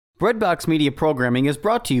Breadbox Media Programming is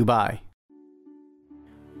brought to you by...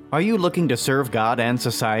 Are you looking to serve God and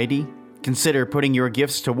society? Consider putting your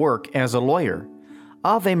gifts to work as a lawyer.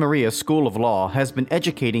 Ave Maria School of Law has been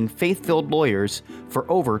educating faith-filled lawyers for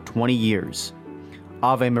over 20 years.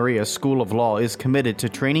 Ave Maria School of Law is committed to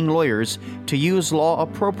training lawyers to use law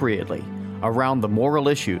appropriately around the moral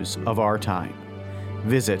issues of our time.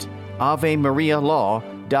 Visit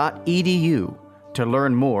avemarialaw.edu to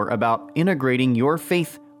learn more about integrating your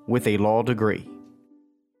faith with a law degree.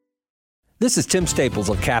 This is Tim Staples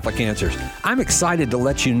of Catholic Answers. I'm excited to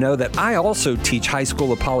let you know that I also teach high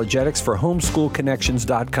school apologetics for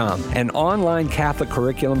homeschoolconnections.com, an online Catholic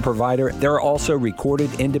curriculum provider. There are also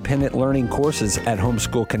recorded independent learning courses at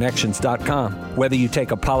homeschoolconnections.com. Whether you take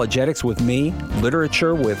apologetics with me,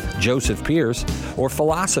 literature with Joseph Pierce, or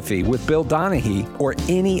philosophy with Bill Donahue, or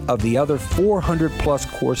any of the other 400-plus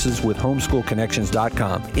courses with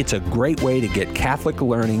homeschoolconnections.com, it's a great way to get Catholic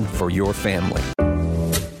learning for your family.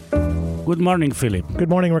 Good morning, Philip. Good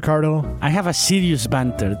morning, Ricardo. I have a serious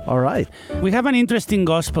banter. All right. We have an interesting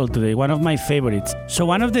gospel today, one of my favorites. So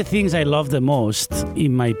one of the things I love the most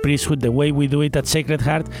in my priesthood, the way we do it at Sacred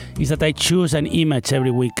Heart, is that I choose an image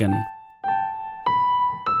every weekend.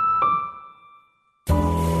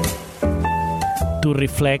 To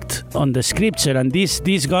reflect on the scripture. And this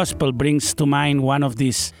gospel brings to mind one of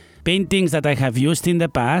these paintings that I have used in the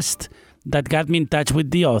past that got me in touch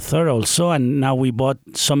with the author also, and now we bought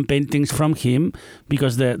some paintings from him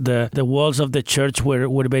because the walls of the church were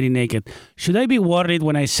very naked. Should I be worried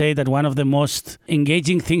when I say that one of the most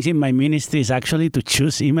engaging things in my ministry is actually to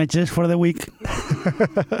choose images for the week?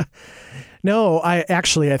 No, I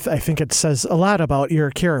think it says a lot about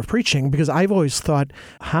your care of preaching, because I've always thought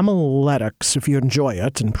homiletics, if you enjoy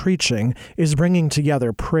it, and preaching is bringing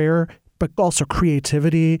together prayer, but also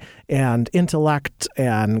creativity and intellect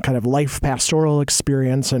and kind of life pastoral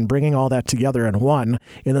experience, and bringing all that together in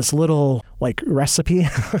this little recipe.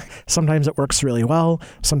 Sometimes it works really well.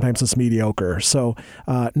 Sometimes it's mediocre. So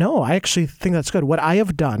no, I actually think that's good. What I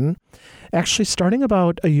have done, actually starting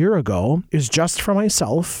about a year ago, is just for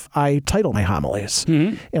myself, I title my homilies.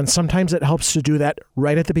 Mm-hmm. And sometimes it helps to do that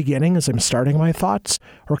right at the beginning as I'm starting my thoughts,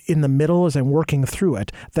 or in the middle as I'm working through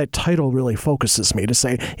it. That title really focuses me to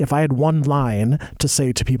say, if I had one line to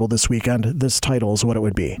say to people this weekend, this title is what it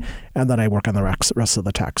would be. And then I work on the rest of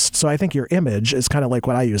the text. So I think your image is kind of like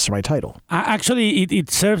what I use for my title. Actually, it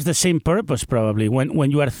serves the same purpose probably.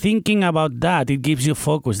 When you are thinking about that, it gives you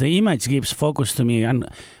focus. The image gives focus to me, and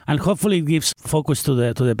hopefully it gives focus to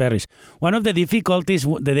the parish. One of the difficulties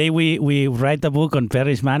the day we write a book on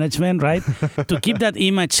parish management, right? To keep that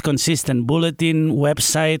image consistent, bulletin,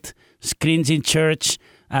 website, screens in church,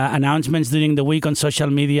 announcements during the week on social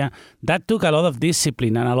media, that took a lot of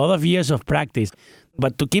discipline and a lot of years of practice.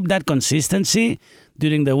 But to keep that consistency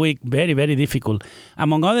during the week, very, very difficult.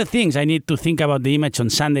 Among other things, I need to think about the image on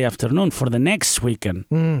Sunday afternoon for the next weekend.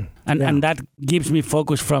 And that gives me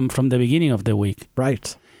focus from the beginning of the week.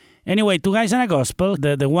 Right. Anyway, Two Guys and a Gospel,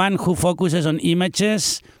 the one who focuses on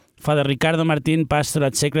images, Father Ricardo Martin, pastor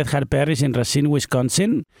at Sacred Heart Parish in Racine,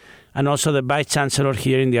 Wisconsin, and also the Vice Chancellor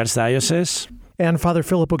here in the Archdiocese. And Father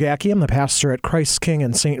Philip Ogaki, I'm the pastor at Christ King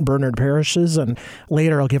and St. Bernard parishes, and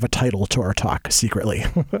later I'll give a title to our talk secretly.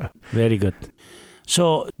 Very good.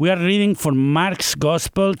 So we are reading from Mark's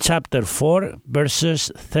Gospel, chapter 4,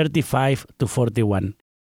 verses 35 to 41.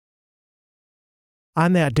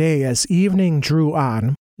 On that day, as evening drew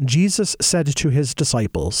on, Jesus said to his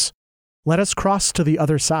disciples, "Let us cross to the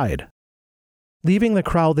other side." Leaving the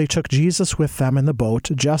crowd, they took Jesus with them in the boat,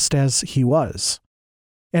 just as he was.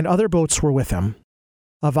 And other boats were with him.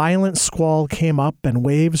 A violent squall came up, and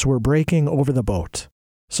waves were breaking over the boat,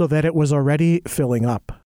 so that it was already filling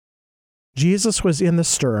up. Jesus was in the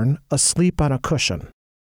stern, asleep on a cushion.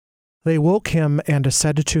 They woke him and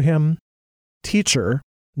said to him, "Teacher,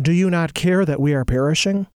 do you not care that we are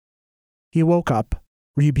perishing?" He woke up,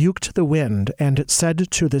 rebuked the wind, and said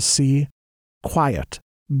to the sea, "Quiet,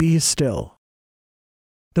 be still."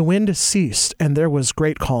 The wind ceased, and there was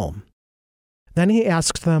great calm. Then he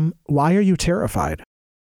asked them, "Why are you terrified?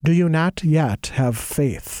 Do you not yet have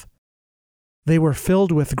faith?" They were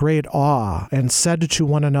filled with great awe and said to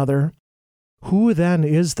one another, "Who then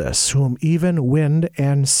is this whom even wind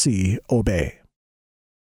and sea obey?"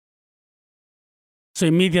 So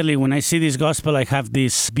immediately when I see this gospel, I have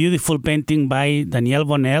this beautiful painting by Daniel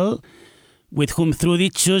Bonnell, with whom through the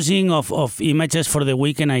choosing of images for the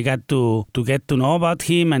weekend, I got to get to know about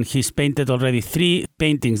him, and he's painted already 3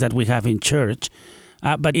 paintings that we have in church.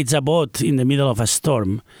 But it's a boat in the middle of a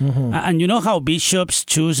storm. Mm-hmm. And you know how bishops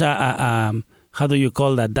choose a how do you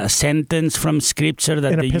call that? The sentence from Scripture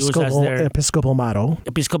that they use as their Episcopal motto.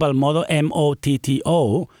 Episcopal motto,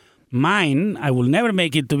 M-O-T-T-O. Mine, I will never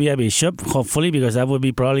make it to be a bishop, hopefully, because that would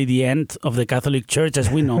be probably the end of the Catholic Church as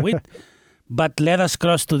we know it. But let us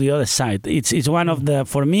cross to the other side. It's one of the,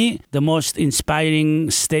 for me, the most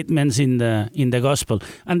inspiring statements in the gospel.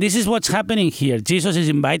 And this is what's happening here. Jesus is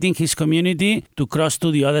inviting his community to cross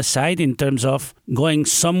to the other side in terms of going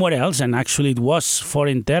somewhere else, and actually it was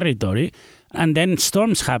foreign territory. And then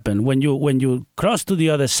storms happen. When you cross to the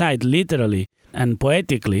other side, literally and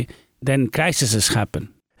poetically, then crises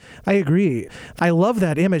happen. I agree. I love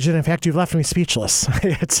that image, and in fact, you've left me speechless.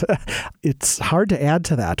 It's hard to add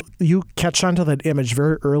to that. You catch onto that image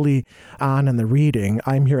very early on in the reading.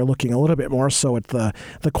 I'm here looking a little bit more so at the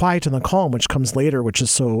quiet and the calm, which comes later, which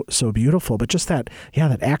is so beautiful. But just that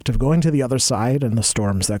act of going to the other side and the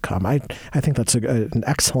storms that come. I think that's an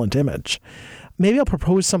excellent image. Maybe I'll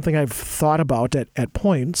propose something I've thought about at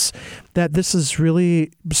points, that this is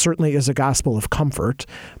really, certainly is a gospel of comfort,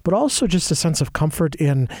 but also just a sense of comfort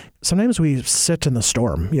in, sometimes we sit in the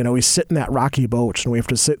storm. We sit in that rocky boat and we have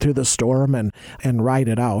to sit through the storm and ride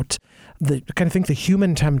it out. I kind of think the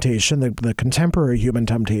human temptation, the contemporary human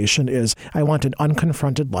temptation is, I want an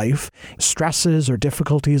unconfronted life. Stresses or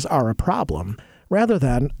difficulties are a problem, rather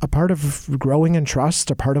than a part of growing in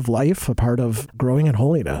trust, a part of life, a part of growing in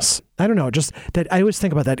holiness. I don't know, just that I always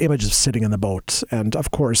think about that image of sitting in the boat, and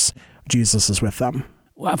of course, Jesus is with them.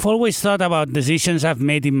 Well, I've always thought about decisions I've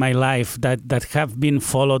made in my life that have been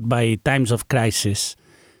followed by times of crisis,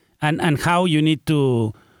 and how you need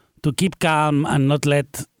to keep calm and not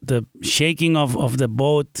let the shaking of the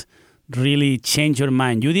boat really change your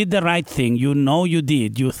mind. You did the right thing. You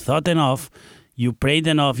did. You thought enough. You prayed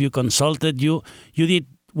enough, you consulted, you did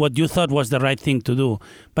what you thought was the right thing to do.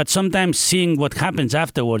 But sometimes seeing what happens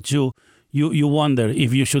afterwards, you wonder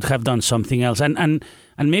if you should have done something else. And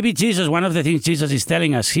maybe Jesus, one of the things Jesus is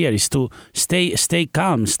telling us here is to stay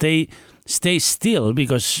calm, stay still,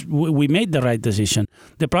 because we made the right decision.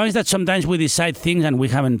 The problem is that sometimes we decide things and we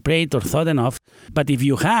haven't prayed or thought enough. But if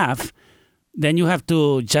you have, then you have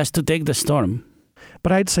to take the storm.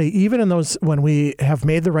 But I'd say even in those, when we have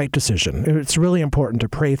made the right decision, it's really important to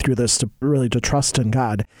pray through this, to trust in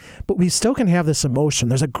God. But we still can have this emotion.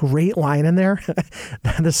 There's a great line in there.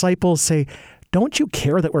 The disciples say, "Don't you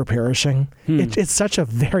care that we're perishing?" It's such a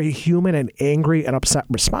very human and angry and upset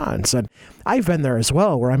response. And I've been there as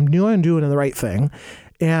well, where I'm doing the right thing,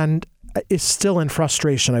 and is still in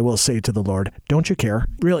frustration, I will say to the Lord, "Don't you care?"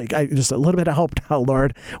 Really, just a little bit of help now,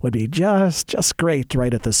 Lord, would be just great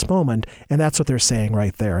right at this moment. And that's what they're saying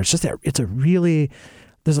right there. It's just that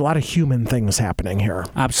there's a lot of human things happening here.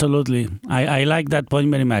 Absolutely. I like that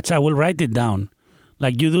point very much. I will write it down,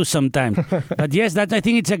 like you do sometimes. But yes, I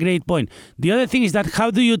think it's a great point. The other thing is that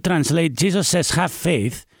how do you translate, Jesus says, have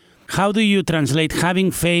faith. How do you translate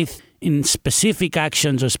having faith in specific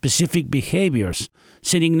actions or specific behaviors?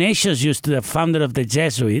 St. Ignatius, the founder of the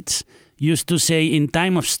Jesuits, used to say, in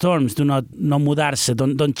time of storms, do not no mudarse,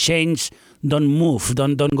 don't change, don't move,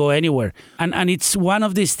 don't go anywhere. And it's one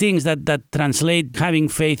of these things that translate having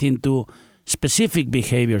faith into specific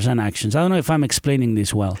behaviors and actions. I don't know if I'm explaining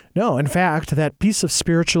this well. No, in fact, that piece of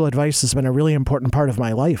spiritual advice has been a really important part of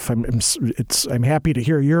my life. I'm happy to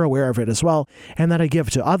hear you're aware of it as well, and that I give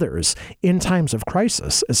to others in times of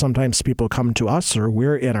crisis. As sometimes people come to us or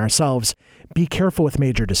we're in ourselves, be careful with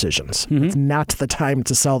major decisions. Mm-hmm. It's not the time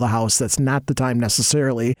to sell the house. That's not the time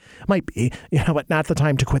necessarily. Might be, but not the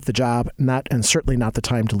time to quit the job. And certainly not the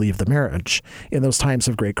time to leave the marriage in those times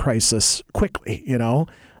of great crisis. Quickly,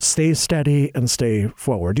 stay steady and stay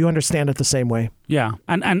forward. Do you understand it the same way? Yeah,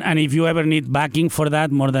 and if you ever need backing for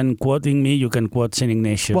that, more than quoting me, you can quote St.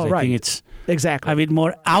 Ignatius. Well, I think it's exactly a bit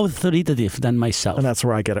more authoritative than myself. And that's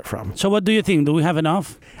where I get it from. So what do you think? Do we have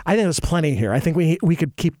enough? I think there's plenty here. I think we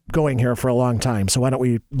could keep going here for a long time. So why don't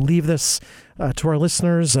we leave this to our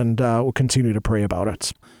listeners, and we'll continue to pray about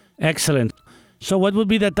it. Excellent. So what would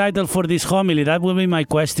be the title for this homily? That will be my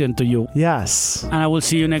question to you. Yes. And I will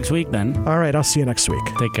see you next week then. All right, I'll see you next week.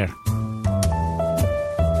 Take care.